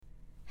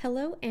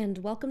Hello and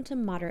welcome to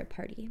Moderate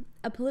Party,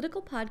 a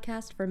political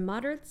podcast for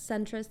moderates,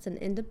 centrists, and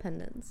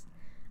independents.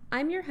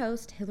 I'm your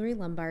host, Hillary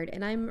Lombard,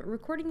 and I'm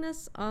recording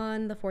this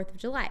on the 4th of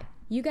July.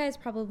 You guys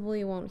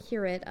probably won't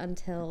hear it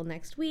until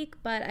next week,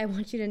 but I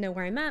want you to know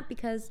where I'm at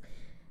because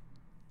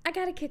I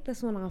gotta kick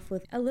this one off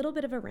with a little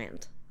bit of a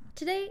rant.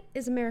 Today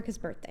is America's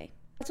birthday.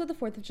 That's what the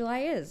 4th of July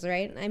is,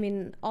 right? I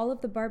mean, all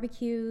of the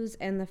barbecues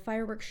and the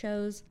fireworks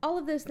shows, all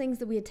of those things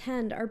that we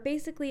attend are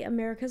basically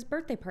America's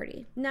birthday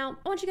party. Now,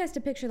 I want you guys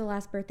to picture the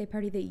last birthday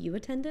party that you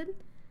attended.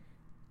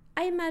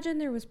 I imagine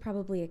there was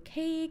probably a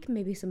cake,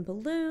 maybe some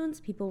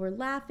balloons, people were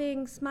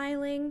laughing,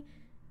 smiling,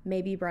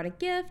 maybe you brought a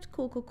gift,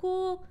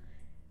 cool.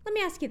 Let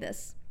me ask you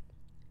this.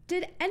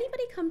 Did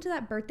anybody come to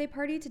that birthday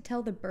party to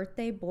tell the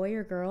birthday boy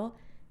or girl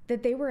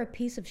that they were a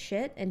piece of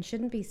shit and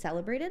shouldn't be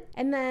celebrated,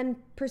 and then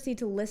proceed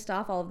to list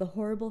off all of the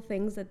horrible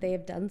things that they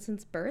have done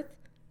since birth?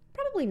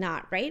 Probably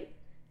not, right?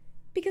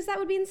 Because that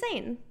would be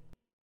insane.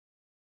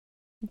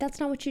 That's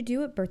not what you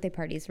do at birthday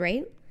parties,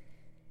 right?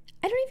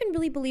 I don't even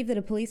really believe that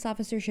a police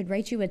officer should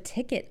write you a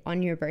ticket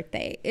on your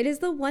birthday. It is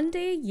the one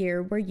day a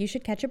year where you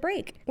should catch a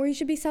break, where you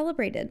should be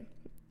celebrated,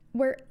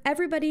 where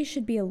everybody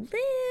should be a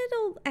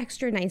little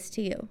extra nice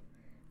to you,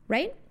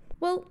 right?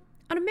 Well,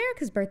 on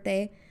America's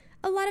birthday,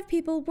 a lot of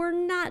people were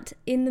not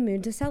in the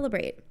mood to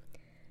celebrate.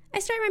 I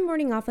start my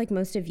morning off like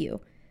most of you.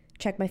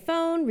 Check my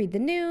phone, read the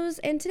news,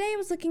 and today I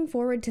was looking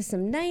forward to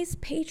some nice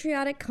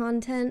patriotic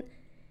content,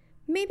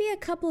 maybe a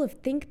couple of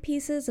think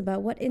pieces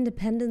about what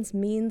independence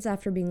means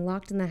after being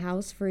locked in the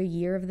house for a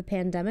year of the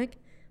pandemic,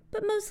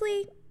 but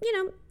mostly,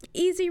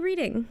 easy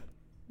reading.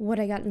 What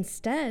I got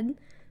instead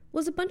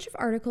was a bunch of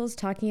articles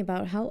talking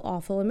about how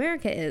awful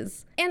America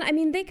is. And I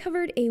mean, they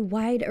covered a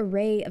wide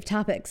array of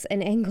topics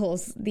and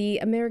angles. The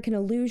American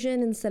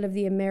illusion instead of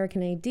the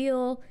American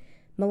ideal,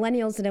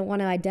 millennials that don't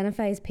want to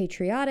identify as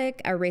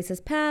patriotic, our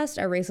racist past,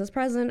 our racist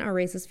present, our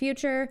racist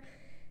future.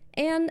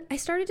 And I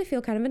started to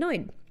feel kind of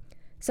annoyed.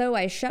 So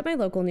I shut my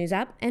local news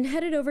app and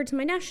headed over to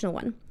my national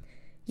one.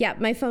 Yeah,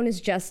 my phone is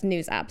just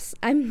news apps.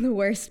 I'm the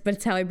worst, but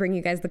it's how I bring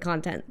you guys the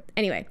content.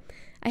 Anyway,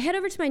 I head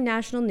over to my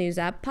national news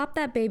app, pop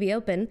that baby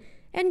open,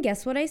 and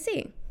guess what I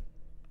see?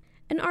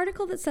 An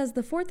article that says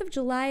the 4th of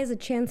July is a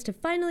chance to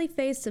finally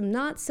face some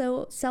not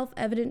so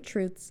self-evident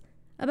truths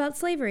about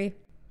slavery.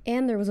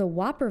 And there was a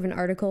whopper of an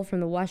article from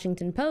the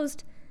Washington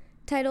Post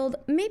titled,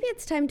 "Maybe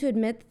it's time to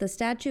admit that the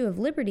Statue of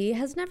Liberty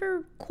has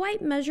never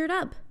quite measured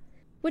up."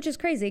 Which is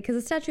crazy because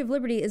the Statue of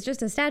Liberty is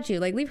just a statue,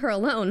 leave her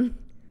alone.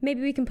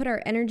 Maybe we can put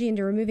our energy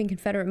into removing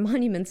Confederate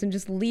monuments and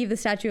just leave the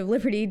Statue of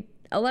Liberty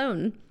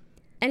alone.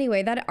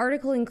 Anyway, that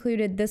article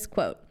included this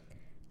quote: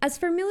 "As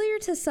familiar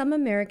to some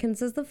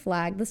Americans as the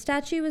flag, the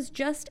statue is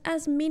just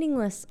as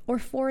meaningless or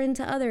foreign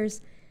to others,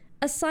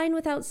 a sign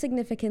without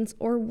significance,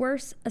 or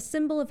worse, a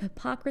symbol of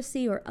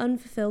hypocrisy or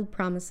unfulfilled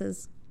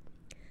promises."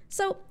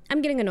 So,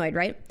 I'm getting annoyed,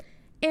 right?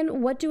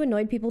 And what do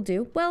annoyed people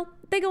do? Well,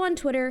 they go on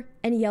Twitter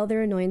and yell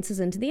their annoyances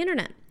into the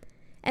internet.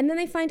 And then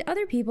they find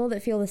other people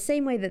that feel the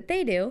same way that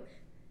they do,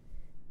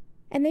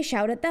 and they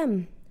shout at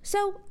them.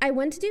 So, I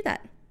went to do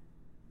that.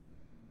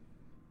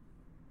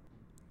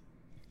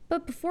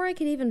 But before I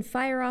could even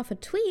fire off a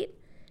tweet,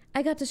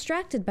 I got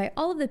distracted by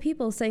all of the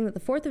people saying that the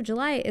 4th of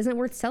July isn't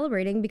worth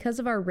celebrating because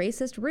of our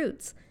racist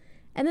roots,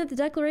 and that the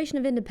Declaration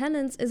of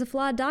Independence is a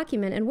flawed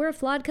document and we're a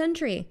flawed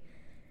country.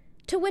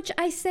 To which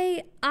I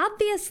say,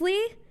 obviously,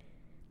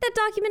 that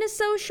document is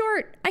so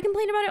short. I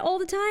complain about it all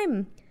the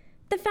time.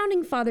 The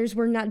founding fathers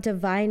were not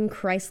divine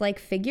Christ-like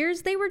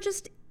figures. They were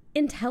just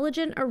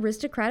intelligent,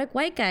 aristocratic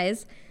white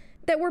guys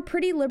that were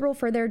pretty liberal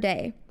for their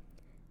day.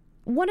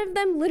 One of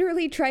them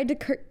literally tried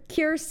to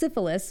cure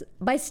syphilis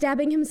by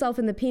stabbing himself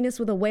in the penis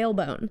with a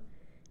whalebone.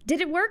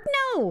 Did it work?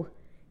 No.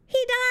 He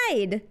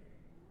died.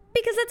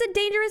 Because that's a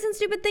dangerous and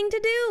stupid thing to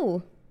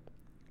do.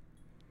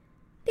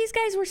 These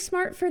guys were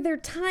smart for their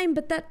time,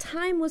 but that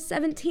time was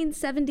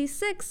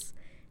 1776.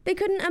 They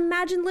couldn't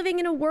imagine living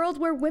in a world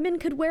where women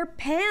could wear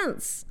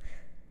pants.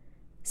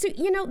 So,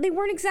 they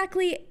weren't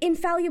exactly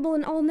infallible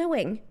and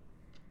all-knowing.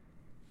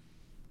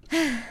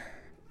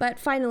 But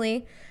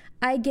finally,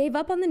 I gave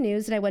up on the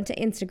news and I went to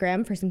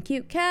Instagram for some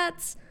cute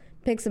cats,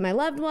 pics of my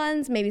loved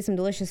ones, maybe some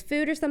delicious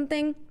food or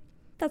something.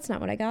 That's not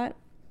what I got.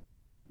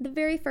 The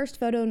very first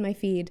photo in my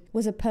feed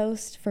was a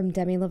post from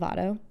Demi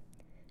Lovato.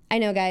 I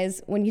know,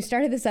 guys, when you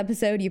started this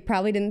episode, you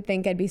probably didn't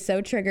think I'd be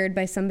so triggered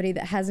by somebody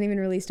that hasn't even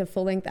released a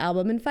full-length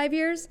album in 5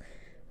 years,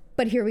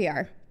 but here we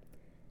are.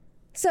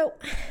 So,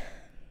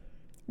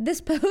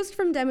 this post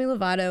from Demi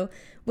Lovato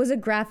was a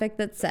graphic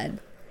that said,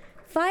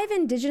 5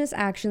 Indigenous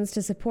actions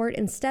to support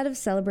instead of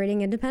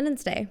celebrating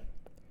Independence Day.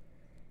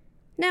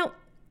 Now,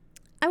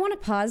 I want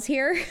to pause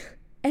here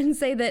and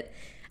say that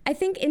I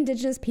think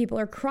Indigenous people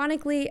are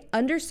chronically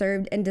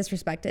underserved and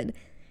disrespected.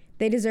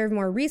 They deserve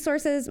more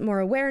resources, more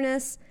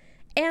awareness,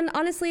 and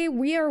honestly,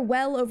 we are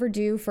well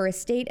overdue for a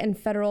state and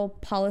federal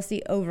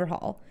policy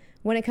overhaul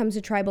when it comes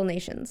to tribal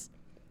nations.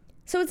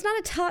 So it's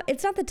not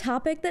the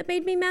topic that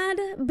made me mad,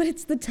 but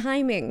it's the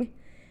timing.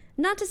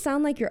 Not to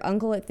sound like your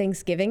uncle at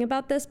Thanksgiving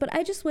about this, but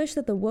I just wish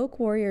that the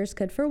woke warriors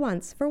could for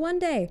once, for one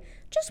day,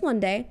 just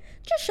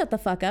shut the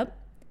fuck up.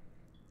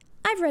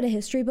 I've read a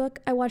history book.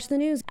 I watch the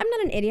news. I'm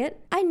not an idiot.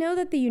 I know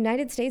that the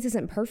United States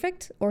isn't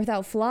perfect or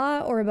without flaw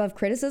or above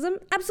criticism.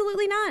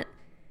 Absolutely not.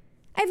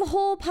 I have a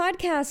whole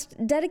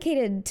podcast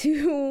dedicated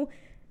to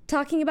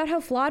talking about how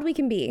flawed we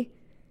can be.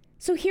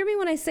 So hear me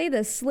when I say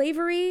this.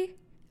 Slavery,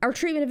 our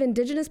treatment of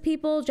indigenous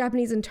people,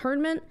 Japanese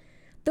internment,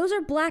 those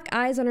are black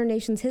eyes on our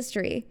nation's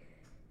history.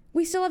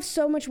 We still have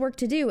so much work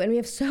to do, and we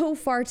have so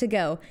far to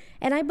go.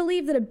 And I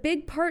believe that a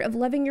big part of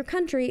loving your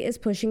country is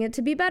pushing it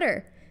to be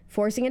better,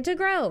 forcing it to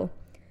grow.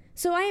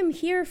 So I am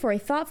here for a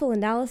thoughtful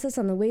analysis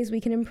on the ways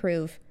we can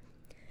improve.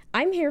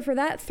 I'm here for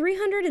that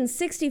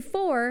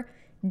 364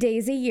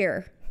 days a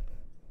year.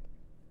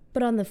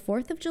 But on the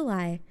 4th of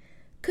July,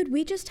 could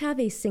we just have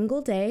a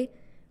single day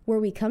where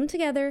we come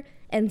together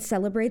and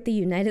celebrate the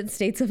United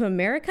States of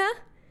America?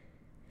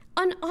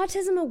 On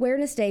Autism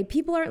Awareness Day,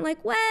 people aren't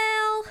like,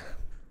 well,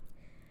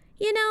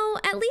 you know,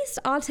 at least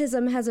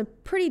autism has a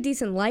pretty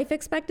decent life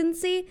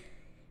expectancy.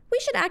 We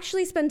should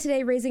actually spend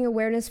today raising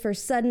awareness for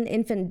sudden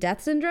infant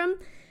death syndrome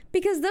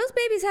because those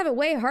babies have it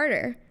way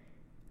harder.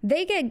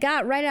 They get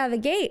got right out of the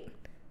gate.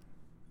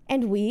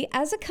 And we,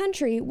 as a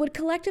country, would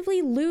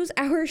collectively lose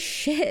our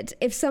shit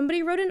if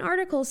somebody wrote an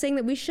article saying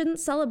that we shouldn't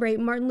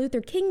celebrate Martin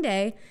Luther King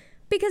Day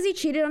because he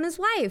cheated on his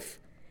wife.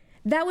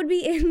 That would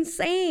be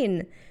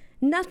insane.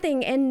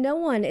 Nothing and no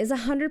one is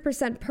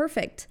 100%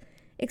 perfect,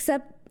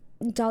 except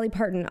Dolly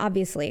Parton,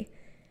 obviously.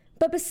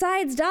 But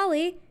besides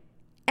Dolly,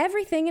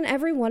 everything and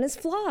everyone is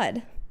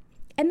flawed.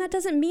 And that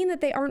doesn't mean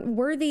that they aren't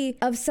worthy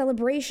of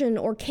celebration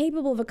or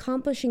capable of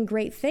accomplishing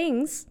great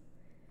things.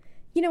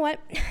 You know what?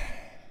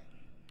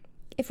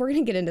 If we're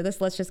going to get into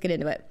this, let's just get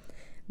into it.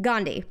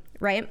 Gandhi,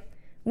 right?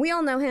 We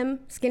all know him,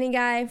 skinny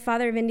guy,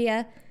 father of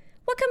India.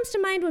 What comes to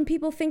mind when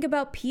people think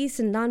about peace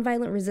and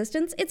nonviolent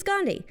resistance? It's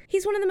Gandhi.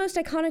 He's one of the most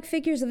iconic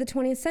figures of the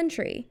 20th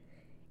century.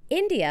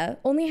 India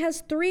only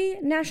has 3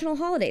 national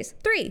holidays.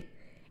 3.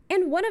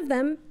 And one of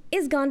them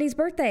is Gandhi's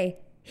birthday.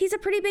 He's a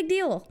pretty big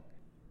deal.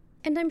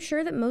 And I'm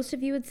sure that most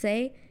of you would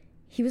say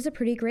he was a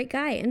pretty great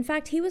guy. In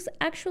fact, he was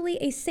actually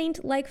a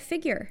saint-like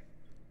figure.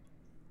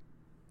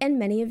 And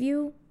many of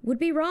you would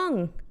be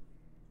wrong.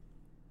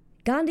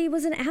 Gandhi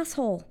was an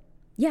asshole.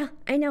 Yeah,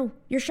 I know.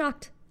 You're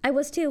shocked. I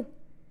was too.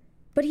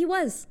 But he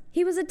was.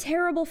 He was a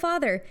terrible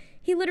father.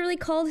 He literally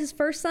called his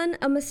first son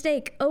a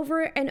mistake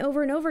over and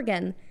over and over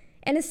again.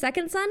 And his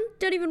second son,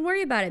 don't even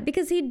worry about it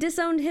because he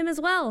disowned him as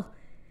well.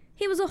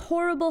 He was a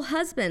horrible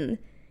husband.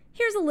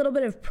 Here's a little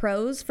bit of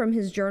prose from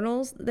his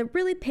journals that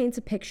really paints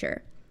a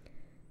picture.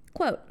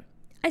 Quote,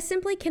 I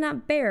simply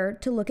cannot bear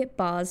to look at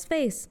Ba's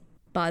face.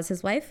 Ba's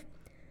his wife.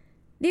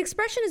 The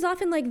expression is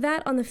often like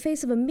that on the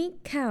face of a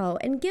meek cow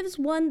and gives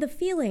one the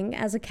feeling,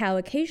 as a cow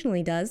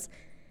occasionally does,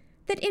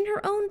 that in her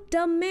own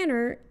dumb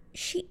manner,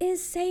 she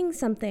is saying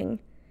something.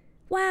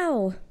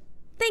 Wow.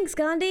 Thanks,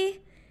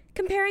 Gandhi.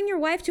 Comparing your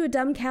wife to a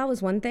dumb cow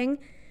is one thing,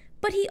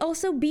 but he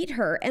also beat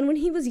her, and when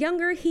he was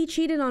younger, he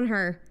cheated on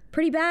her.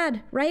 Pretty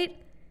bad, right?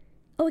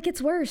 Oh, it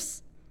gets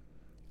worse.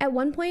 At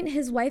one point,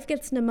 his wife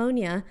gets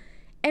pneumonia,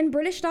 and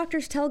British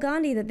doctors tell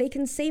Gandhi that they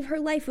can save her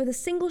life with a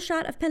single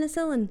shot of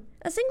penicillin.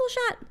 A single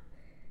shot.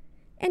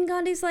 And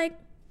Gandhi's like,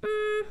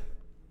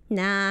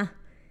 nah,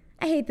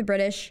 I hate the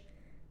British.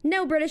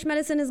 No British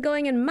medicine is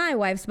going in my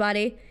wife's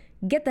body.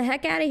 Get the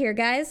heck out of here,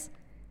 guys.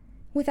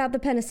 Without the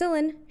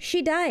penicillin,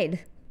 she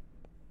died.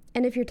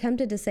 And if you're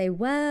tempted to say,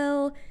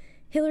 well,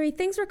 Hillary,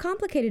 things were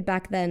complicated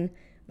back then.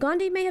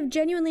 Gandhi may have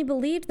genuinely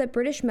believed that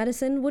British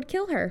medicine would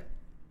kill her.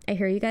 I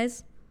hear you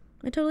guys.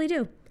 I totally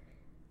do.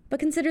 But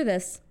consider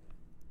this.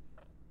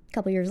 A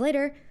couple years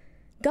later,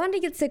 Gandhi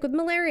gets sick with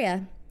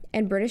malaria,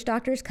 and British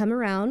doctors come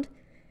around,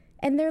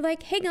 and they're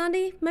like, hey,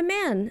 Gandhi, my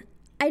man,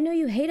 I know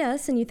you hate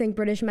us and you think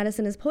British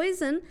medicine is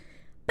poison,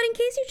 but in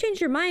case you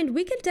change your mind,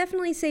 we could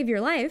definitely save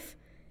your life.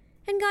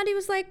 And Gandhi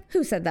was like,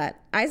 who said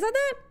that? I said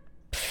that?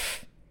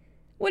 Pfft.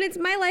 When it's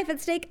my life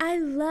at stake, I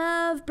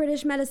love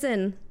British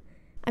medicine.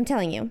 I'm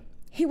telling you,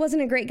 he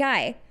wasn't a great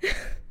guy.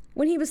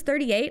 When he was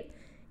 38,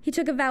 he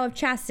took a vow of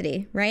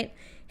chastity, right?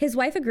 His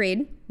wife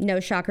agreed, no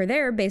shocker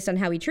there based on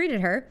how he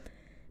treated her.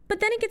 But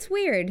then it gets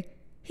weird.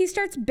 He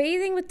starts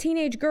bathing with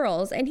teenage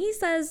girls, and he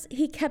says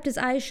he kept his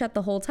eyes shut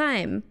the whole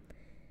time.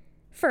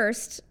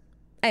 First,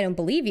 I don't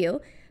believe you.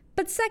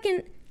 But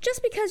second,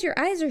 just because your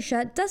eyes are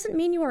shut doesn't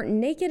mean you aren't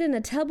naked in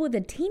a tub with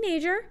a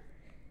teenager.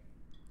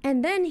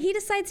 And then he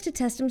decides to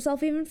test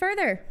himself even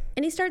further.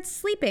 And he starts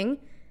sleeping,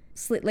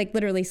 like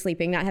literally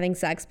sleeping, not having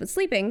sex, but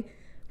sleeping,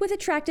 with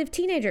attractive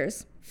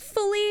teenagers,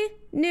 fully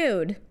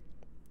nude.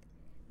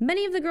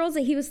 Many of the girls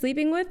that he was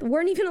sleeping with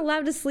weren't even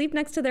allowed to sleep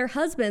next to their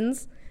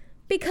husbands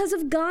because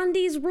of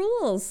Gandhi's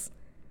rules.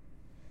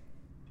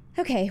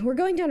 Okay, we're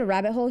going down a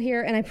rabbit hole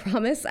here, and I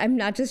promise I'm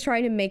not just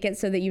trying to make it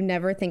so that you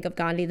never think of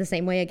Gandhi the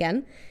same way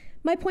again.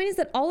 My point is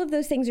that all of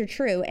those things are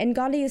true, and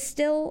Gandhi has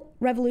still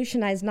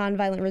revolutionized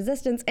nonviolent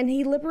resistance, and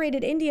he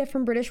liberated India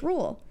from British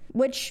rule,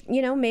 which,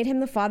 made him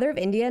the father of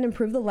India and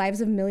improved the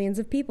lives of millions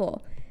of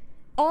people.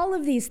 All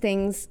of these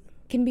things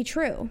can be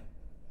true,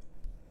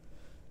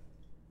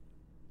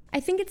 I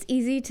think it's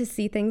easy to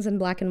see things in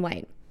black and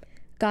white.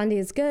 Gandhi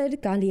is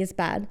good, Gandhi is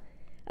bad.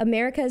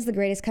 America is the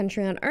greatest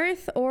country on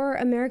earth, or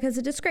America is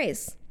a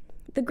disgrace.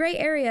 The gray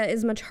area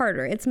is much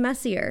harder. It's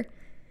messier.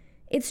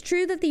 It's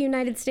true that the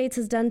United States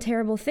has done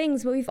terrible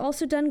things, but we've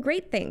also done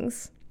great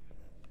things.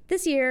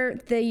 This year,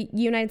 the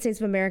United States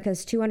of America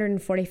is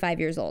 245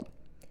 years old,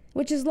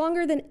 which is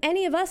longer than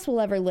any of us will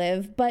ever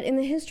live, but in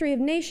the history of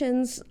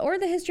nations, or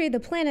the history of the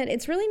planet,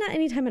 it's really not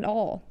any time at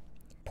all.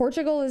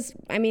 Portugal is,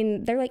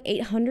 they're like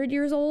 800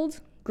 years old.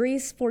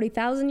 Greece,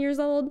 40,000 years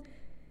old.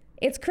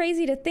 It's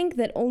crazy to think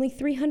that only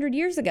 300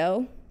 years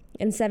ago,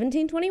 in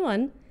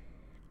 1721,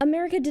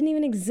 America didn't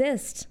even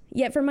exist.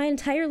 Yet for my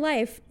entire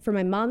life, for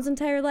my mom's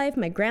entire life,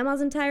 my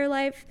grandma's entire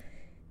life,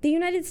 the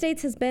United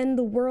States has been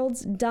the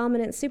world's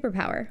dominant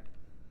superpower.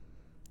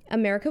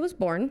 America was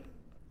born,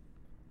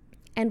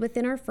 and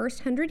within our first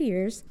 100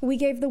 years, we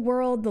gave the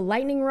world the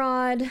lightning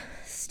rod,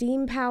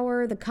 steam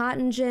power, the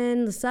cotton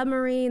gin, the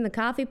submarine, the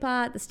coffee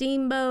pot, the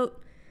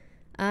steamboat,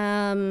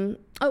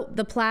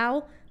 the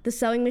plow, the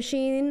sewing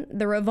machine,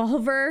 the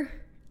revolver,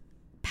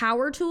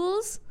 power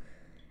tools.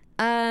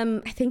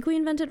 I think we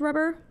invented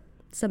rubber.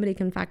 Somebody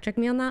can fact check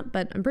me on that,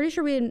 but I'm pretty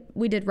sure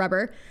we did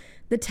rubber.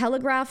 The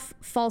telegraph,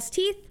 false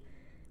teeth.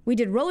 We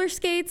did roller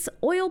skates,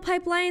 oil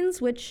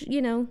pipelines, which,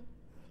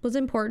 was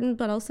important,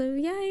 but also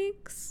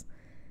yikes.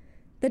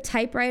 The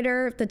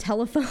typewriter, the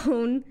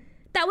telephone.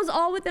 That was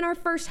all within our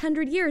first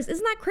 100 years.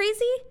 Isn't that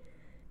crazy?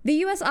 The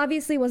US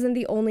obviously wasn't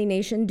the only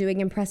nation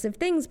doing impressive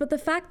things, but the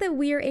fact that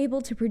we are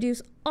able to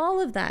produce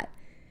all of that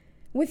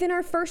within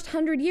our first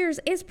 100 years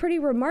is pretty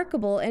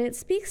remarkable, and it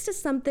speaks to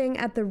something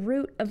at the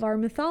root of our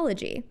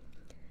mythology.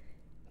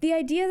 The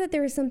idea that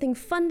there is something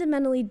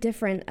fundamentally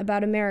different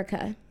about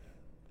America.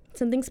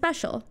 Something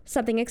special,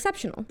 something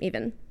exceptional,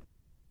 even.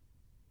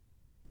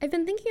 I've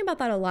been thinking about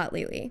that a lot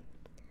lately.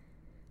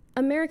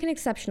 American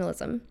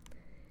exceptionalism.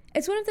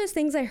 It's one of those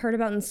things I heard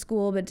about in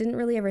school but didn't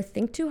really ever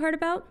think too hard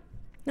about.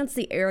 That's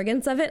the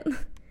arrogance of it.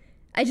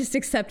 I just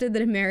accepted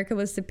that America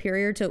was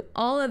superior to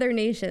all other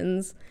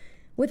nations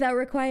without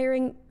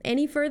requiring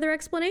any further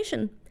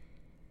explanation.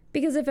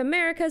 Because if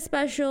America is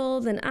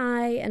special, then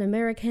I, an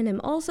American,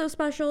 am also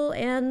special,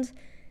 and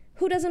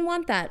who doesn't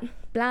want that?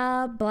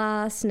 Blah,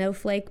 blah,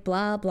 snowflake,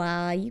 blah,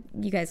 blah.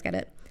 You guys get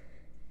it.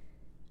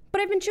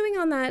 But I've been chewing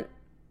on that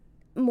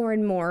more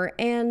and more,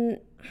 and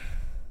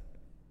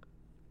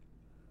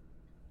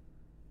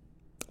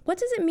what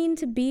does it mean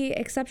to be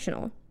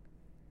exceptional?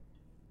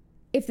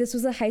 If this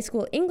was a high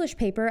school English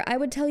paper, I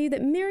would tell you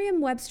that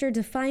Merriam-Webster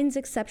defines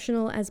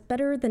exceptional as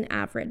better than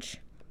average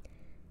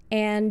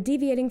and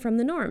deviating from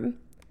the norm.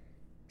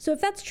 So if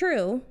that's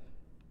true,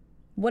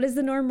 what is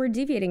the norm we're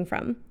deviating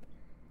from?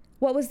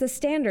 What was the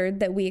standard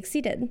that we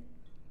exceeded?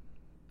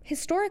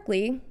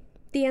 Historically,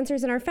 the answer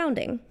is in our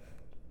founding.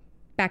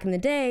 Back in the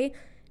day,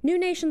 new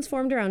nations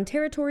formed around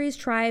territories,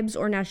 tribes,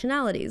 or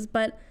nationalities,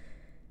 but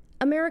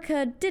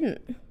America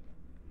didn't.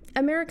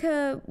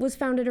 America was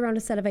founded around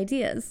a set of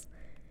ideas.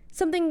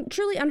 Something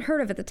truly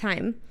unheard of at the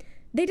time.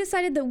 They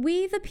decided that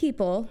we, the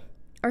people,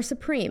 are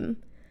supreme.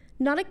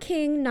 Not a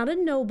king, not a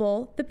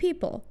noble, the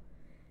people.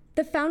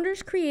 The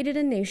founders created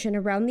a nation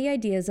around the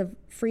ideas of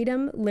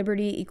freedom,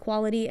 liberty,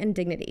 equality, and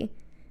dignity,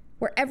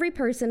 where every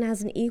person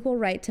has an equal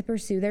right to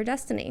pursue their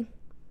destiny.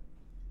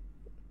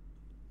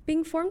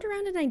 Being formed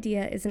around an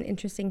idea is an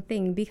interesting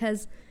thing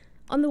because,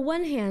 on the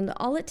one hand,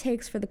 all it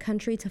takes for the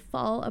country to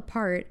fall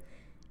apart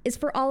is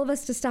for all of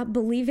us to stop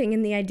believing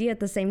in the idea at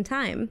the same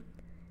time.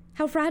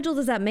 How fragile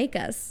does that make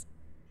us?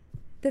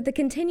 That the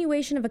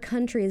continuation of a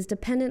country is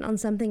dependent on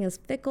something as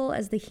fickle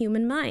as the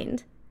human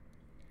mind.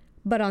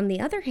 But on the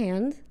other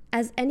hand,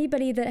 as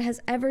anybody that has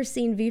ever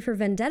seen V for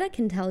Vendetta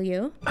can tell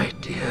you,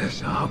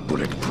 ideas are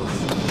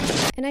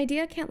bulletproof. An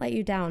idea can't let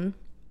you down.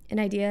 An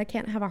idea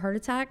can't have a heart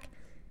attack.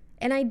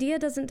 An idea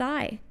doesn't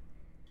die.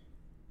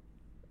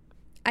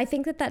 I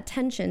think that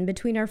tension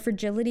between our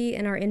fragility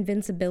and our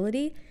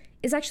invincibility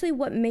is actually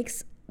what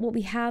makes what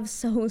we have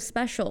so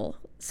special,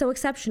 so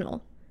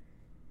exceptional.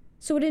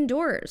 So it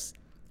endures.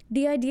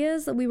 The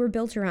ideas that we were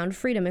built around,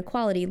 freedom,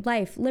 equality,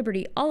 life,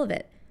 liberty, all of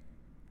it.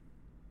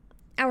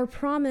 Our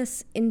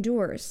promise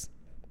endures.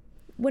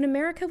 When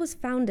America was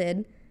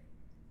founded,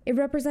 it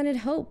represented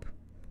hope.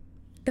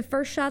 The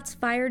first shots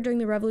fired during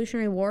the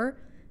Revolutionary War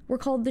were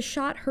called the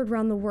shot heard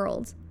round the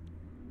world.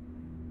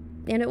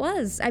 And it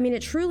was.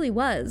 It truly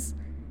was.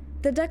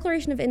 The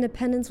Declaration of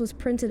Independence was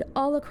printed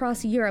all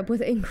across Europe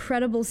with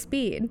incredible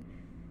speed,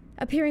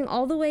 appearing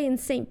all the way in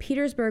St.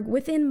 Petersburg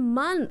within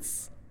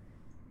months.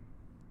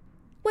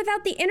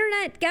 Without the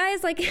internet,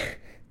 guys,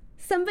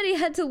 somebody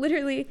had to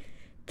literally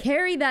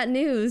carry that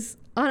news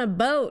on a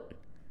boat.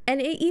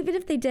 And even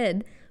if they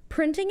did,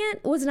 printing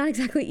it was not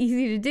exactly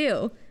easy to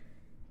do.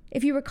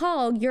 If you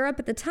recall, Europe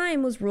at the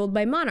time was ruled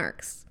by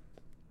monarchs.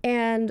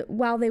 And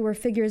while they were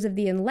figures of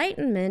the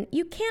Enlightenment,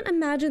 you can't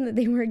imagine that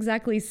they were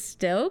exactly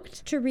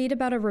stoked to read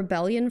about a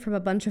rebellion from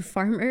a bunch of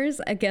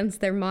farmers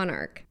against their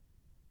monarch.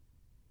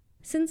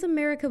 Since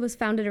America was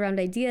founded around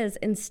ideas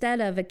instead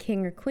of a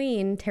king or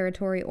queen,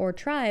 territory, or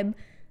tribe,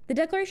 the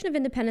Declaration of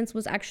Independence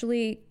was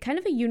actually kind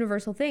of a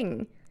universal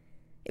thing.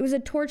 It was a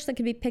torch that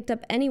could be picked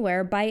up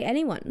anywhere by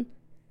anyone.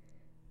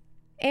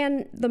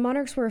 And the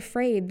monarchs were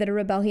afraid that a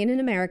rebellion in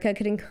America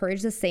could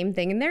encourage the same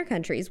thing in their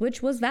countries,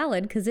 which was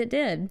valid because it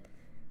did.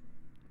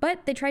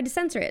 But they tried to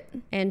censor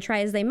it, and try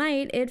as they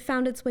might, it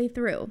found its way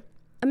through.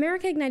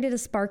 America ignited a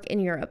spark in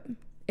Europe.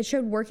 It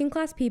showed working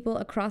class people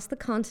across the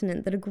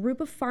continent that a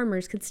group of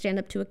farmers could stand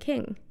up to a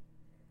king.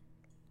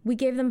 We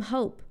gave them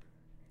hope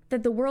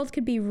that the world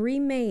could be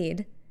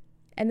remade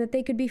and that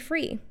they could be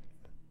free.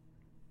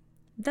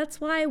 That's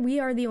why we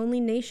are the only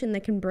nation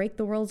that can break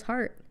the world's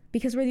heart,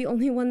 because we're the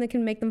only one that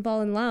can make them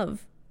fall in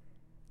love.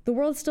 The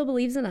world still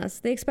believes in us.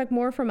 They expect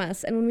more from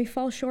us, and when we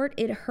fall short,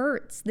 it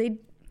hurts.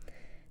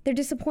 They're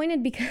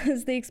disappointed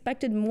because they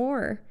expected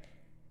more.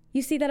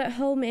 You see that at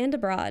home and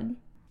abroad.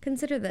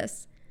 Consider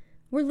this.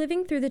 We're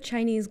living through the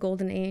Chinese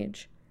golden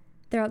age.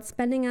 They're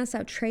outspending us,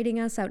 out-trading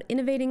us,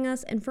 out-innovating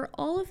us, and for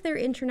all of their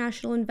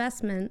international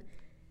investment,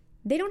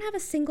 they don't have a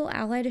single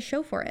ally to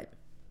show for it.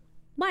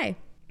 Why?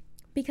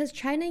 Because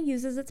China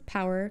uses its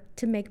power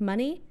to make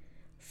money,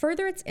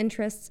 further its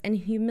interests, and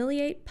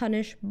humiliate,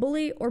 punish,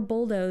 bully, or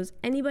bulldoze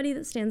anybody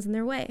that stands in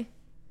their way.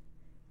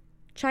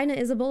 China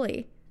is a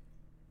bully.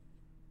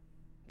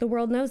 The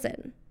world knows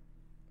it.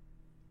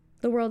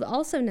 The world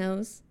also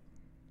knows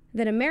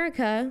that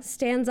America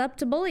stands up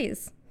to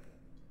bullies.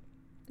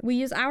 We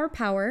use our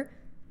power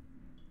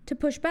to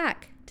push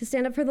back, to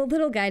stand up for the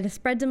little guy, to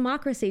spread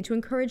democracy, to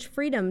encourage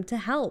freedom, to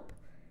help.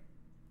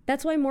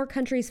 That's why more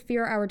countries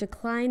fear our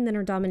decline than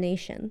our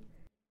domination.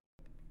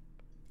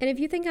 And if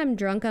you think I'm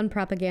drunk on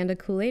propaganda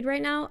Kool-Aid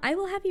right now, I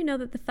will have you know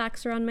that the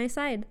facts are on my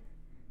side.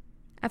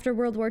 After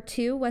World War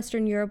II,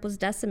 Western Europe was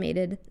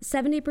decimated.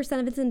 70%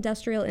 of its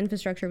industrial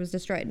infrastructure was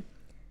destroyed.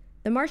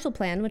 The Marshall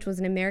Plan, which was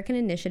an American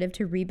initiative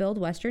to rebuild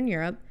Western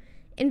Europe,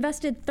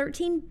 invested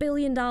 $13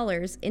 billion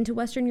into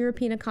Western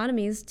European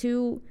economies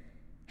to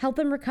help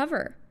them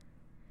recover.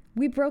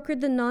 We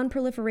brokered the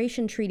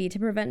Non-Proliferation Treaty to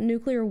prevent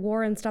nuclear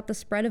war and stop the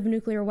spread of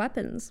nuclear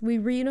weapons. We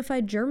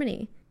reunified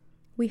Germany.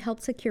 We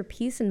helped secure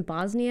peace in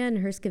Bosnia and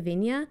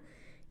Herzegovina.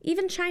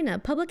 Even China,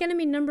 public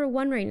enemy number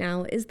one right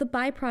now, is the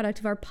byproduct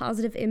of our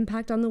positive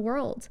impact on the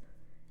world.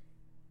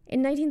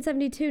 In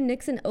 1972,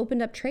 Nixon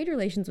opened up trade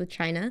relations with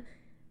China,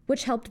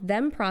 which helped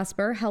them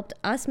prosper, helped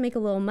us make a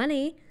little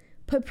money,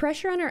 put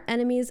pressure on our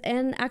enemies,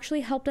 and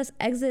actually helped us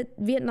exit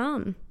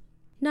Vietnam.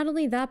 Not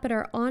only that, but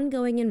our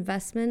ongoing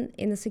investment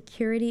in the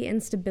security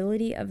and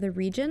stability of the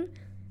region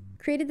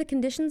created the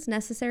conditions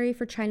necessary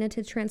for China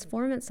to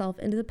transform itself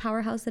into the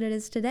powerhouse that it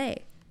is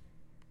today.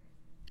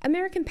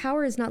 American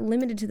power is not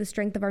limited to the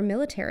strength of our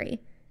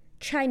military.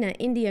 China,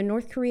 India,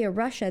 North Korea,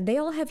 Russia, they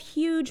all have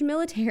huge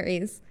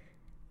militaries.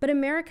 But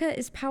America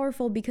is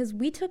powerful because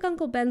we took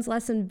Uncle Ben's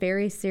lesson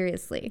very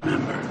seriously.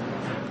 Remember,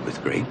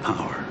 with great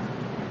power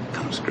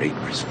comes great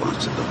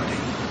responsibility.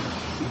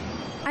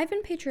 I've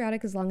been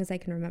patriotic as long as I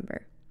can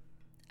remember.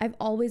 I've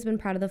always been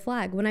proud of the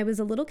flag. When I was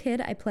a little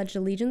kid, I pledged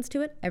allegiance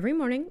to it every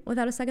morning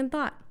without a second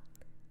thought.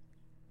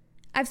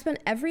 I've spent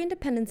every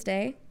Independence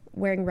Day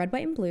wearing red,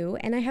 white, and blue,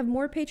 and I have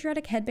more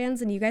patriotic headbands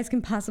than you guys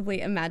can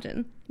possibly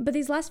imagine. But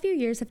these last few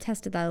years have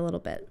tested that a little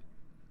bit.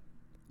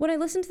 When I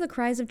listened to the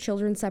cries of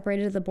children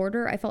separated at the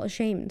border, I felt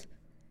ashamed.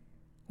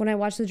 When I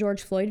watched the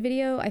George Floyd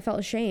video, I felt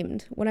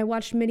ashamed. When I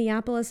watched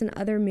Minneapolis and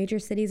other major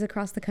cities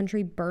across the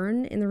country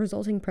burn in the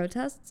resulting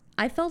protests,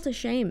 I felt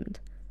ashamed.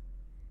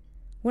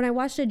 When I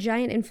watched a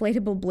giant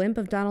inflatable blimp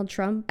of Donald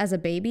Trump as a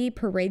baby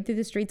parade through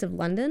the streets of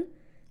London,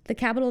 the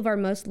capital of our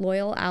most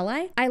loyal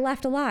ally, I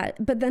laughed a lot,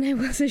 but then I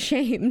was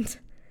ashamed.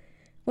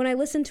 When I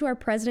listened to our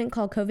president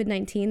call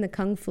COVID-19 the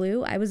Kung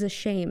Flu, I was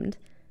ashamed.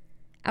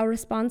 Our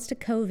response to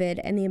COVID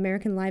and the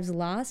American lives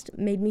lost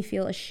made me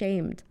feel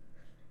ashamed.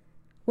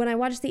 When I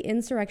watched the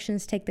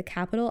insurrectionists take the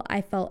Capitol,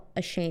 I felt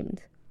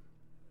ashamed.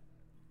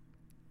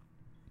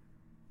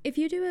 If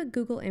you do a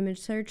Google image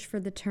search for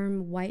the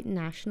term white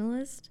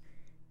nationalist,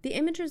 the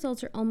image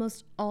results are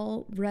almost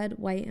all red,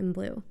 white, and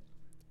blue.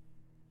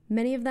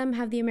 Many of them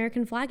have the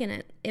American flag in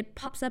it. It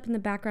pops up in the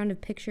background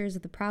of pictures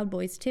of the Proud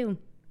Boys, too.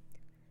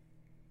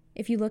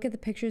 If you look at the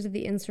pictures of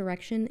the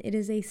insurrection, it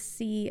is a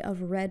sea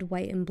of red,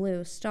 white, and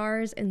blue,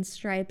 stars and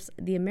stripes,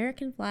 the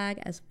American flag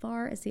as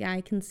far as the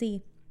eye can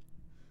see.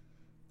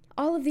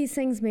 All of these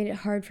things made it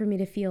hard for me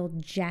to feel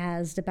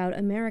jazzed about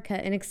America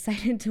and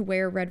excited to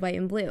wear red, white,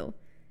 and blue.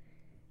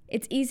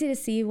 It's easy to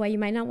see why you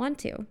might not want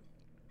to.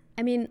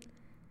 I mean,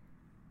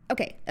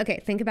 okay,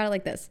 think about it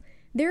like this.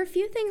 There are a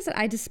few things that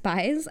I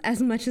despise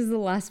as much as the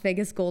Las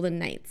Vegas Golden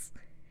Knights.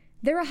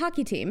 They're a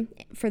hockey team,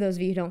 for those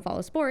of you who don't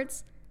follow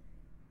sports.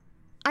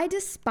 I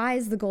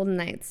despise the Golden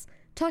Knights.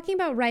 Talking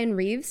about Ryan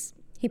Reeves,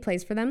 he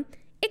plays for them,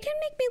 it can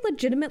make me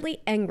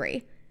legitimately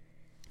angry.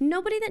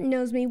 Nobody that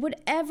knows me would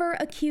ever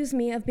accuse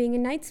me of being a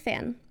Knights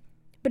fan.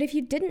 But if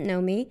you didn't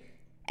know me,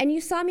 and you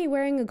saw me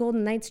wearing a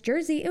Golden Knights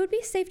jersey, it would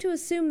be safe to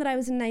assume that I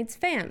was a Knights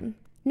fan.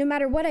 No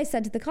matter what I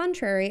said to the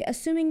contrary,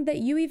 assuming that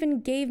you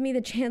even gave me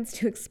the chance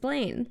to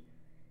explain.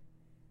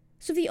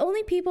 So the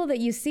only people that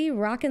you see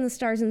rocking the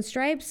stars and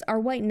stripes are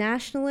white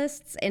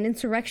nationalists and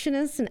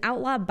insurrectionists and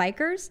outlaw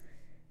bikers,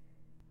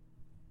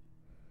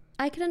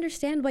 I can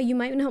understand why you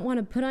might not want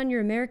to put on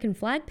your American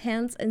flag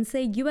pants and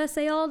say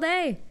USA all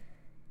day.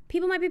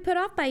 People might be put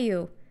off by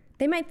you.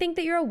 They might think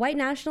that you're a white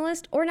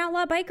nationalist or an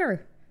outlaw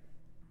biker.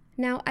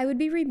 Now, I would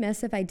be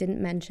remiss if I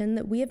didn't mention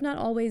that we have not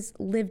always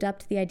lived up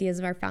to the ideas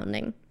of our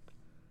founding.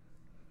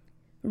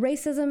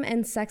 Racism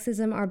and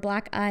sexism are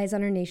black eyes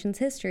on our nation's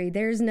history.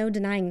 There's no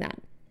denying that.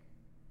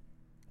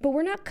 But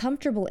we're not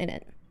comfortable in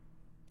it.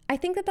 I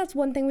think that that's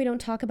one thing we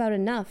don't talk about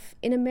enough.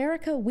 In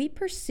America, we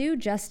pursue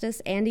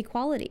justice and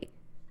equality,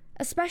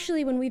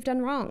 especially when we've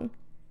done wrong.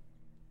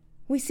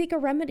 We seek a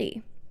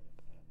remedy.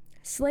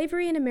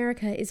 Slavery in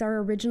America is our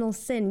original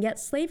sin, yet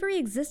slavery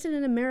existed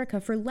in America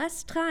for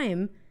less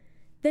time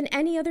than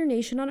any other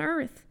nation on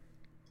earth.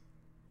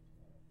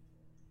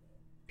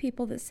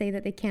 People that say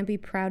that they can't be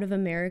proud of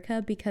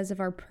America because of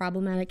our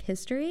problematic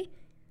history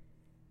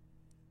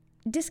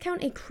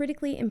discount a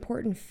critically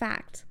important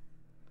fact.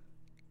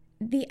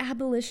 The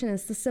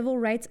abolitionists, the civil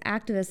rights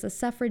activists, the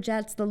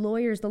suffragettes, the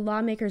lawyers, the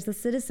lawmakers, the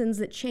citizens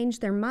that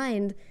changed their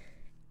mind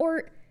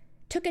or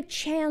took a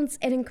chance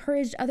and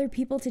encouraged other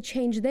people to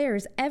change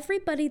theirs,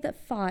 everybody that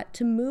fought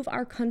to move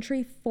our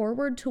country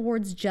forward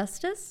towards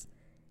justice,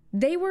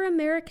 they were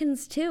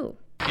Americans too.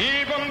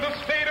 Even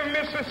the state of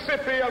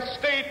Mississippi, a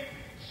state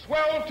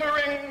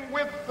sweltering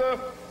with the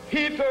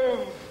heat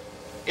of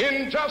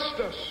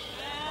injustice,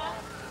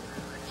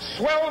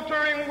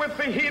 sweltering with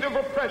the heat of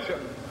oppression,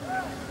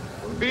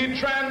 will be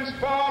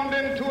transformed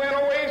into an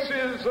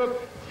oasis of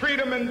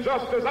freedom and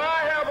justice.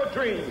 I have a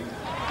dream.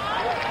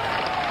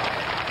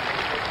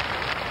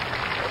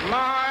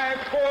 My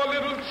 4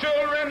 little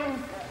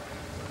children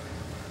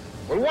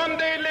will one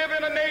day live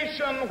in a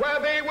nation where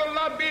they will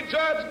not be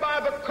judged by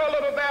the color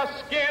of their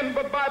skin,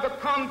 but by the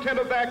content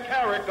of their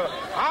character.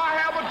 I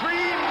have a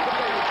dream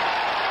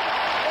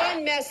today.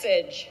 One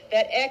message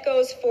that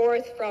echoes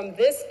forth from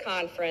this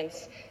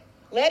conference: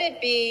 let it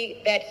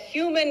be that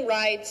human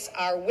rights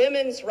are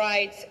women's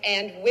rights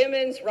and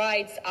women's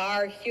rights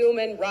are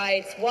human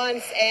rights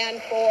once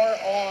and for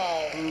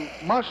all. We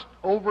must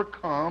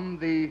overcome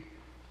the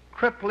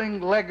crippling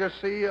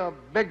legacy of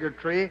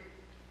bigotry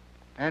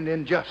and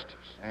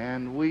injustice,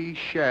 and we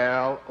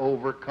shall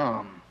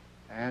overcome.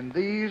 And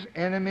these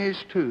enemies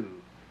too,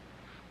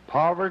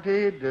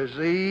 poverty,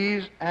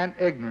 disease, and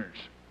ignorance,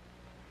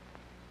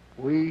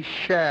 we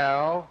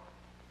shall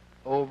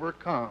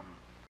overcome.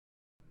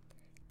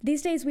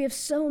 These days we have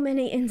so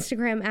many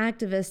Instagram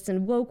activists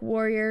and woke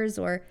warriors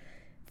or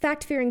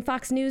fact-fearing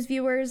Fox News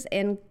viewers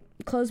and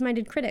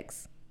closed-minded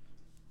critics.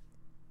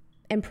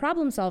 And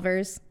problem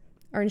solvers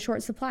are in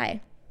short supply.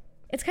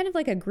 It's kind of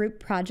like a group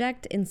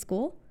project in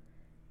school.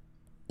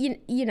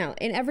 You know,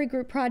 in every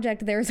group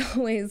project, there's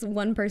always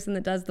one person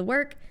that does the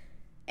work,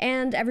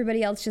 and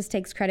everybody else just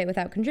takes credit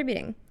without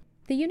contributing.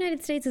 The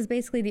United States is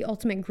basically the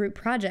ultimate group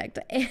project,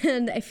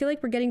 and I feel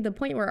like we're getting to the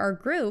point where our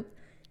group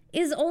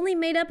is only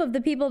made up of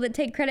the people that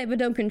take credit but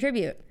don't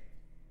contribute.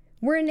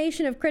 We're a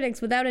nation of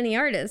critics without any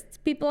artists.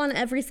 People on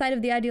every side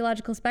of the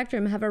ideological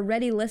spectrum have a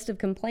ready list of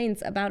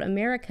complaints about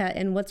America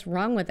and what's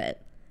wrong with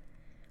it.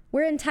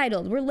 We're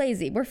entitled, we're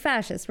lazy, we're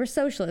fascist, we're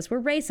socialist, we're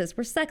racist,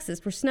 we're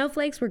sexist, we're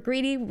snowflakes, we're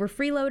greedy, we're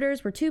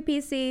freeloaders, we're too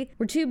PC,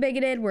 we're too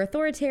bigoted, we're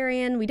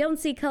authoritarian, we don't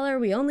see color,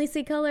 we only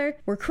see color,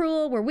 we're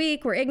cruel, we're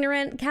weak, we're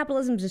ignorant,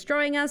 capitalism's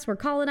destroying us, we're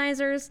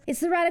colonizers. It's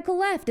the radical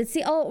left, it's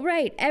the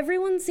alt-right.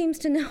 Everyone seems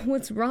to know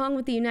what's wrong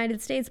with the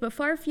United States, but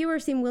far fewer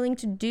seem willing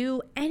to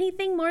do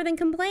anything more than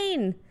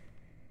complain.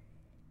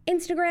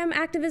 Instagram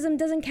activism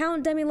doesn't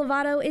count, Demi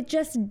Lovato, it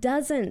just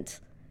doesn't.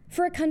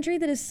 For a country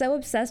that is so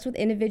obsessed with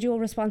individual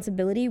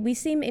responsibility, we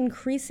seem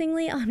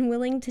increasingly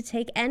unwilling to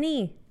take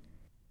any.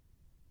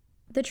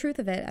 The truth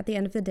of it, at the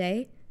end of the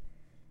day,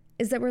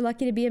 is that we're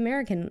lucky to be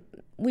American.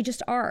 We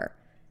just are.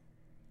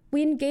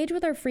 We engage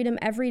with our freedom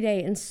every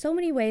day in so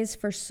many ways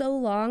for so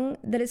long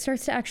that it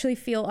starts to actually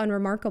feel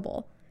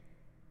unremarkable.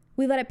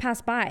 We let it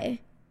pass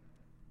by.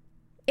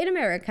 In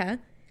America,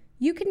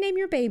 you can name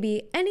your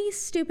baby any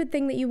stupid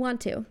thing that you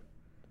want to.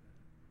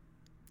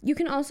 You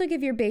can also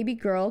give your baby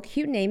girl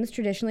cute names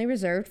traditionally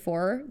reserved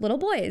for little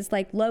boys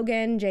like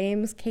Logan,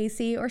 James,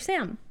 Casey, or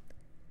Sam.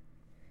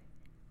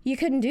 You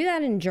couldn't do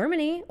that in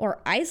Germany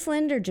or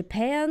Iceland or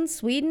Japan,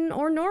 Sweden,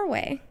 or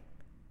Norway.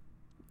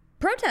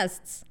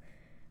 Protests.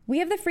 We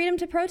have the freedom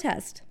to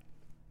protest.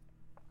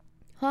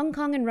 Hong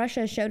Kong and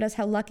Russia showed us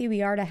how lucky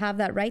we are to have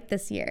that right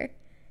this year.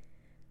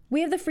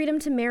 We have the freedom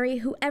to marry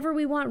whoever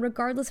we want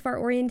regardless of our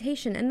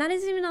orientation, and that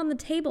isn't even on the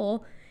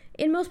table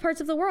in most parts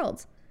of the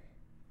world.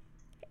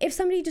 If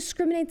somebody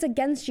discriminates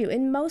against you,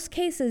 in most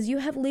cases, you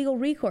have legal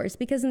recourse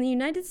because in the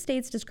United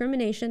States,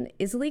 discrimination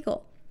is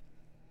illegal.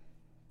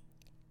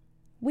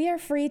 We are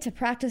free to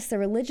practice the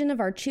religion of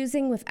our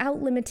choosing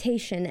without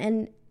limitation,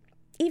 and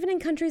even in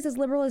countries as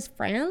liberal as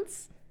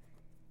France,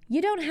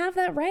 you don't have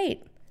that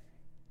right.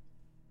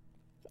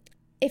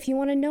 If you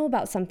want to know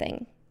about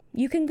something,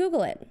 you can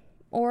Google it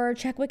or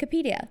check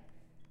Wikipedia.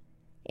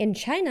 In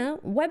China,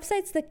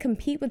 websites that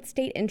compete with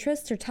state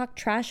interests or talk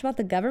trash about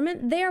the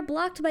government, they are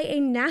blocked by a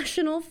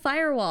national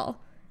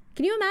firewall.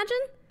 Can you imagine?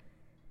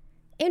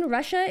 In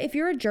Russia, if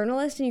you're a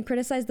journalist and you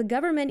criticize the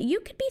government, you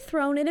could be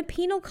thrown in a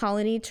penal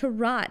colony to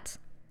rot.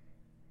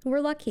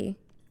 We're lucky.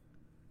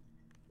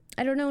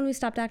 I don't know when we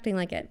stopped acting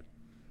like it.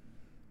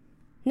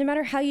 No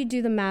matter how you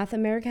do the math,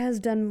 America has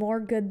done more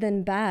good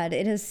than bad.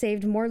 It has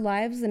saved more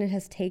lives than it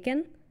has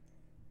taken.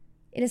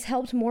 It has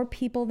helped more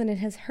people than it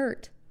has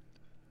hurt.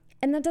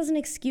 And that doesn't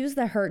excuse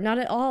the hurt, not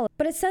at all.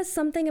 But it says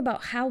something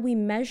about how we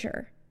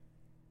measure.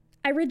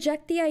 I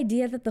reject the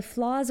idea that the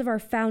flaws of our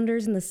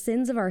founders and the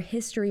sins of our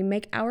history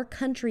make our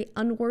country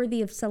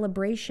unworthy of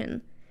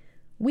celebration.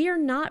 We are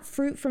not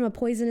fruit from a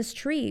poisonous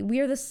tree.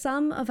 We are the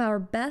sum of our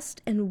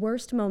best and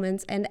worst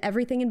moments and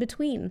everything in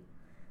between.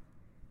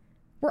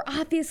 We're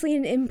obviously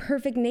an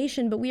imperfect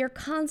nation, but we are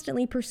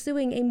constantly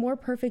pursuing a more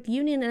perfect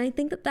union, and I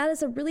think that that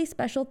is a really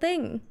special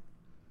thing.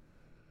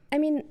 I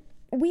mean,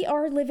 we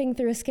are living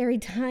through a scary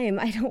time.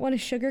 I don't want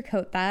to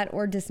sugarcoat that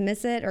or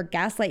dismiss it or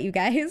gaslight you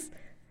guys.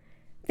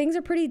 Things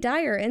are pretty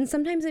dire, and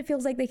sometimes it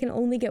feels like they can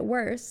only get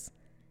worse.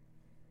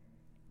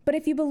 But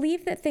if you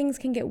believe that things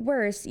can get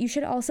worse, you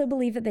should also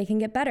believe that they can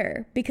get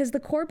better, because the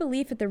core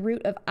belief at the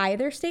root of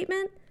either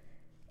statement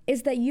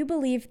is that you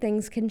believe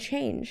things can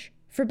change,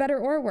 for better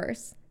or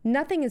worse.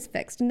 Nothing is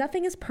fixed,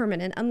 nothing is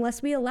permanent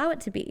unless we allow it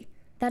to be.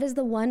 That is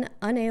the one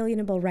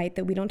unalienable right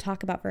that we don't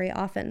talk about very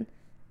often.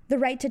 The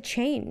right to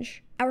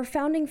change. Our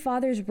founding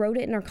fathers wrote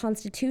it in our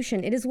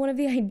Constitution. It is one of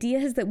the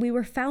ideas that we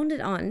were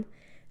founded on.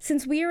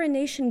 Since we are a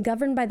nation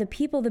governed by the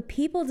people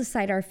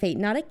decide our fate,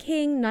 not a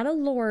king, not a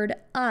lord,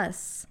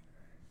 us.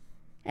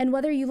 And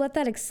whether you let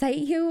that excite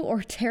you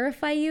or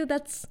terrify you,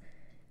 that's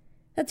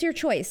your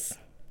choice.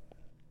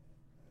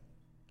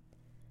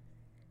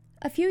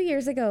 A few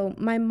years ago,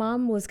 my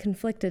mom was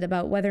conflicted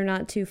about whether or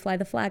not to fly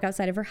the flag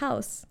outside of her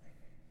house.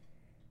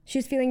 She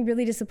was feeling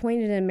really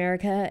disappointed in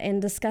America and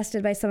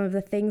disgusted by some of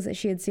the things that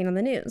she had seen on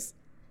the news,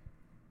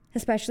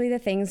 especially the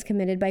things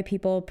committed by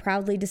people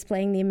proudly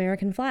displaying the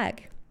American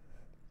flag.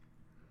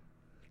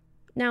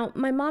 Now,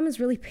 my mom is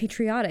really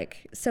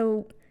patriotic,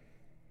 so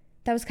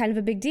that was kind of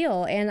a big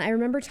deal, and I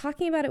remember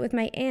talking about it with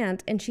my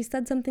aunt, and she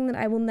said something that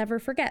I will never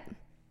forget.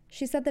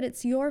 She said that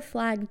it's your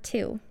flag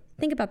too.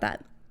 Think about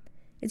that.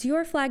 It's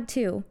your flag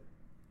too.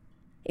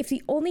 If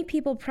the only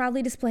people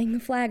proudly displaying the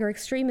flag are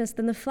extremists,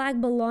 then the flag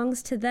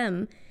belongs to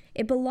them.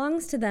 It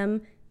belongs to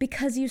them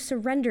because you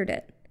surrendered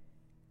it.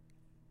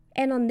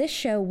 And on this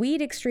show, we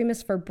eat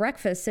extremists for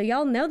breakfast, so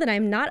y'all know that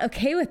I'm not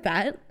okay with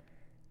that.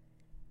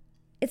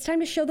 It's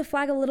time to show the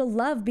flag a little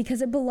love because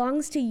it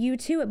belongs to you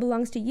too. It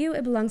belongs to you.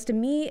 It belongs to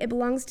me. It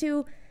belongs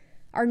to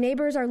our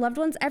neighbors, our loved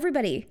ones,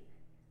 everybody.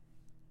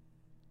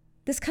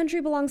 This country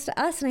belongs to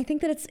us, and I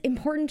think that it's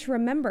important to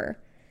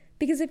remember.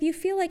 Because if you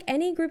feel like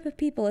any group of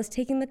people is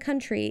taking the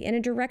country in a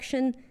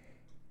direction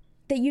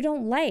that you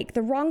don't like,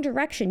 the wrong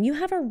direction, you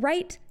have a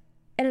right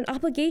and an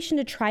obligation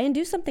to try and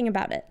do something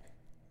about it.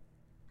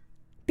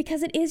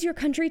 Because it is your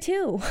country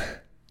too.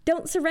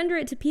 Don't surrender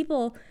it to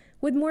people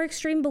with more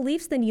extreme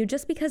beliefs than you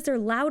just because they're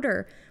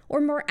louder or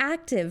more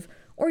active,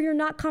 or you're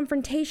not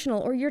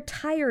confrontational, or you're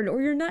tired,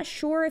 or you're not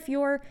sure if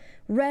you're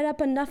read up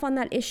enough on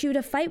that issue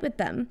to fight with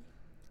them.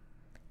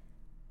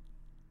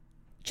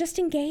 Just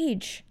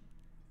engage.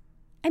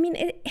 I mean,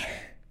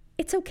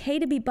 it's okay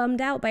to be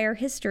bummed out by our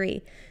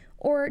history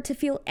or to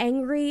feel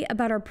angry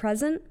about our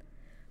present,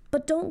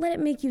 but don't let it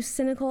make you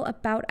cynical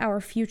about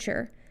our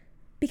future,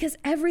 because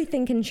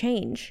everything can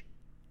change.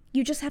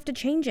 You just have to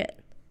change it.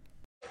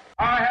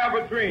 I have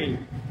a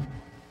dream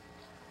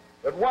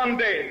that one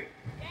day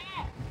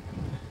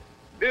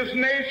this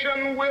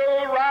nation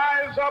will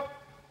rise up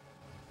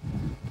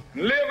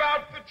and live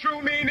out the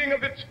true meaning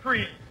of its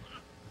creed.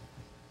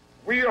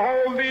 We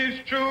hold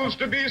these truths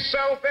to be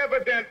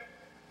self-evident,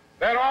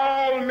 that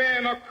all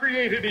men are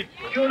created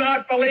equal. I do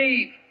not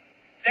believe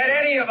that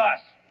any of us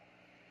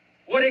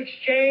would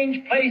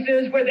exchange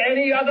places with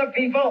any other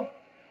people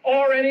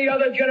or any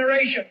other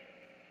generation.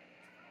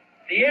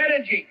 The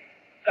energy,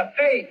 the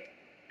faith,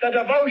 the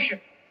devotion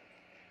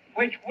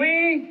which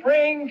we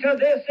bring to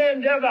this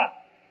endeavor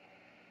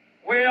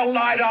will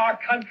light our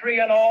country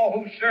and all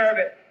who serve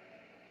it.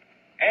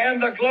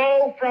 And the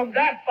glow from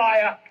that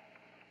fire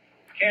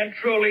can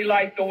truly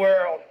light the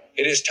world.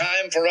 It is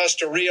time for us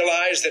to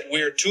realize that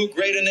we're too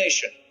great a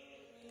nation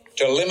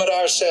to limit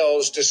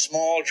ourselves to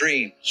small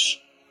dreams.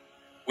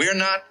 We're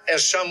not,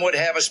 as some would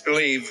have us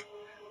believe,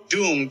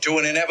 doomed to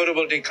an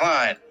inevitable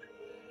decline.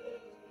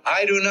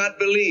 I do not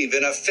believe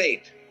in a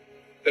fate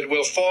that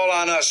will fall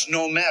on us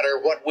no matter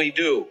what we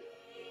do.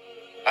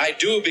 I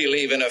do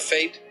believe in a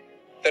fate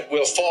that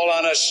will fall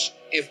on us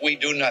if we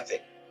do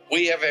nothing.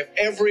 We have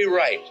every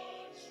right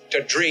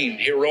to dream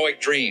heroic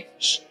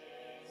dreams.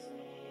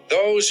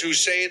 Those who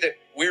say that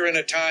we're in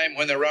a time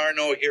when there are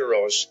no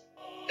heroes,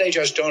 they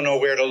just don't know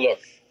where to look.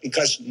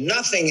 Because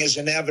nothing is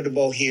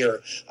inevitable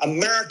here.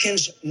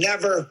 Americans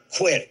never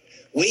quit.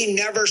 We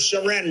never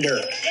surrender.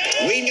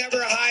 We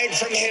never hide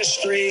from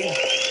history.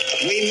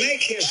 We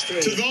make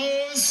history.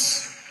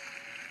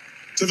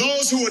 To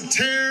those who would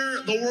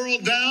tear the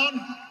world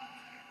down,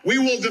 we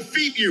will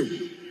defeat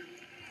you.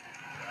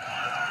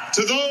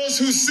 To those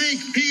who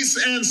seek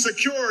peace and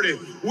security,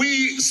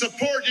 we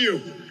support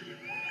you.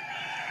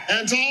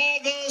 And to all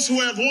those who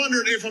have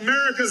wondered if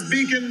America's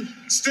beacon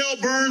still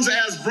burns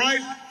as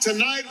bright,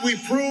 tonight we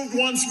proved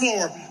once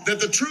more that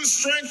the true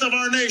strength of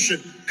our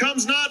nation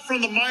comes not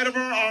from the might of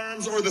our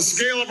arms or the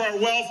scale of our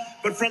wealth,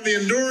 but from the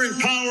enduring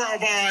power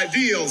of our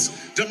ideals,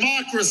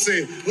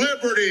 democracy,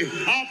 liberty,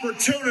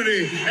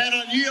 opportunity, and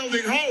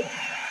unyielding hope.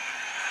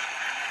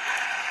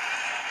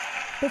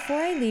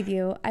 Before I leave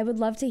you, I would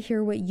love to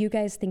hear what you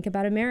guys think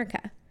about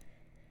America.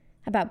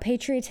 About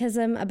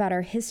patriotism, about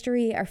our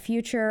history, our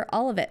future,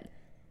 all of it.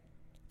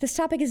 This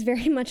topic is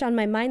very much on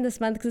my mind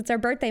this month because it's our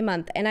birthday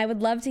month, and I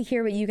would love to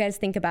hear what you guys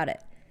think about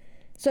it.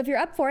 So if you're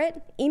up for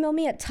it, email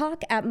me at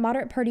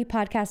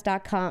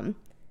talk@moderatepartypodcast.com.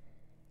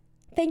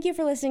 Thank you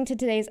for listening to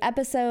today's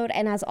episode,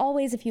 and as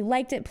always, if you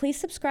liked it, please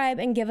subscribe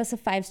and give us a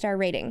 5-star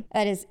rating.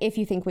 That is, if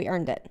you think we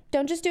earned it.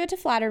 Don't just do it to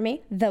flatter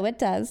me, though it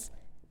does,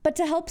 but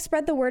to help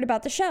spread the word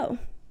about the show.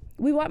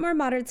 We want more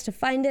moderates to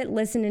find it,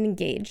 listen, and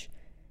engage,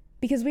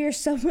 because we are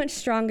so much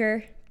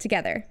stronger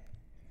together.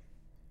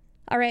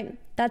 All right,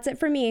 that's it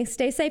for me.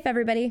 Stay safe,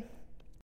 everybody.